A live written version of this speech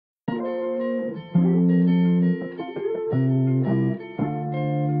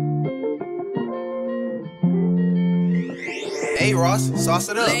Hey Ross, sauce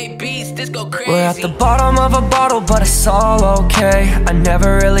it up. Lay beats, this go crazy. We're at the bottom of a bottle, but it's all okay. I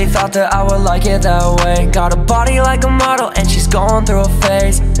never really thought that I would like it that way. Got a body like a model, and she's going through a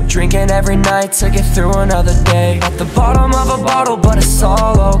phase. Drinking every night to get through another day. At the bottom of a bottle, but it's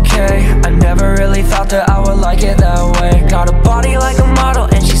all okay. I never really thought that I would like it that way. Got a body like a model,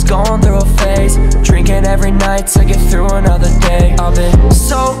 and she's going through a phase. Drinking every night to get through another day. I've been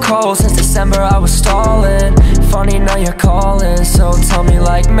so cold since December, I was stalling. Funny now you're calling, so tell me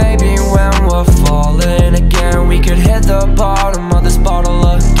like maybe when we're falling again, we could hit the bottom of this bottle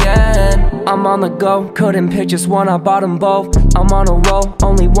again. I'm on the go, couldn't pick just one, I bought them both. I'm on a roll,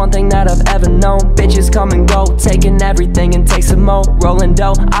 only one thing that I've ever known. Bitches come and go, taking everything and take some more. Rolling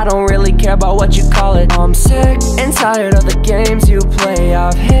dough, I don't really care about what you call it. I'm sick and tired of the games you play.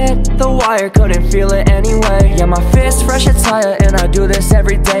 I've hit the wire, couldn't feel it anyway. Yeah, my fist fresh attire, and I do this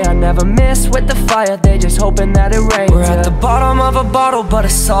every day. I never miss with the fire, they just hoping that it rains. We're at the bottom of a bottle, but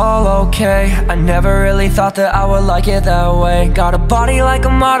it's all okay. I never really thought that I would like it that way. Got a body like a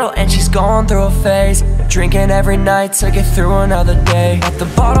model, and she's going through a phase. Drinking every night to get through another day. At the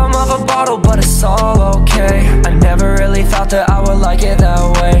bottom of a bottle, but it's all okay. I never really thought that I would like it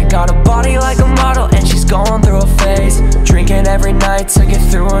that way. Got a body like a model, and she's going through a phase. Drinking every night to get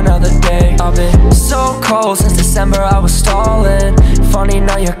through another day. I've been so cold since December, I was stalling. Funny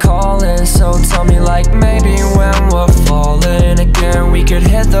now you're calling, so tell me like maybe when we're falling again, we could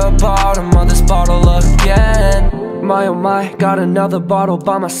hit the bottom of this bottle again. My oh my, got another bottle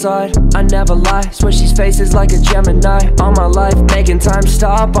by my side. I never lie, switch these faces like a Gemini. All my life, making time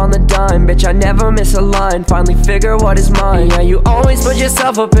stop on the dime. Bitch, I never miss a line, finally figure what is mine. Yeah, you always put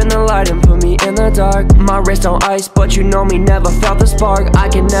yourself up in the light and put me in the dark. My wrist on ice, but you know me, never felt the spark. I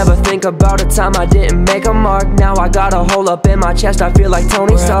can never think about a time I didn't make a mark. Now I got a hole up in my chest, I feel like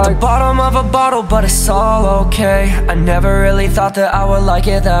Tony Stark. We're at the bottom of a bottle, but it's all okay. I never really thought that I would like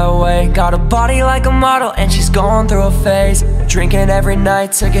it that way. Got a body like a model, and she's going through a phase. Drinking every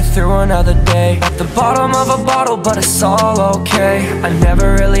night to get through another day. At the bottom of a bottle, but it's all okay. I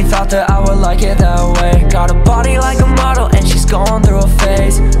never really thought that I would like it that way. Got a body like a model, and she's going through a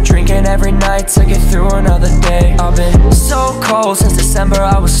phase. Drinking every night to get through another day. I've been so cold since December,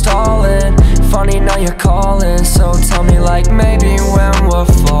 I was stalling. Funny now you're calling, so tell me like maybe when we're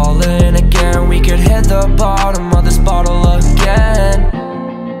falling again, we could hit the bottom of the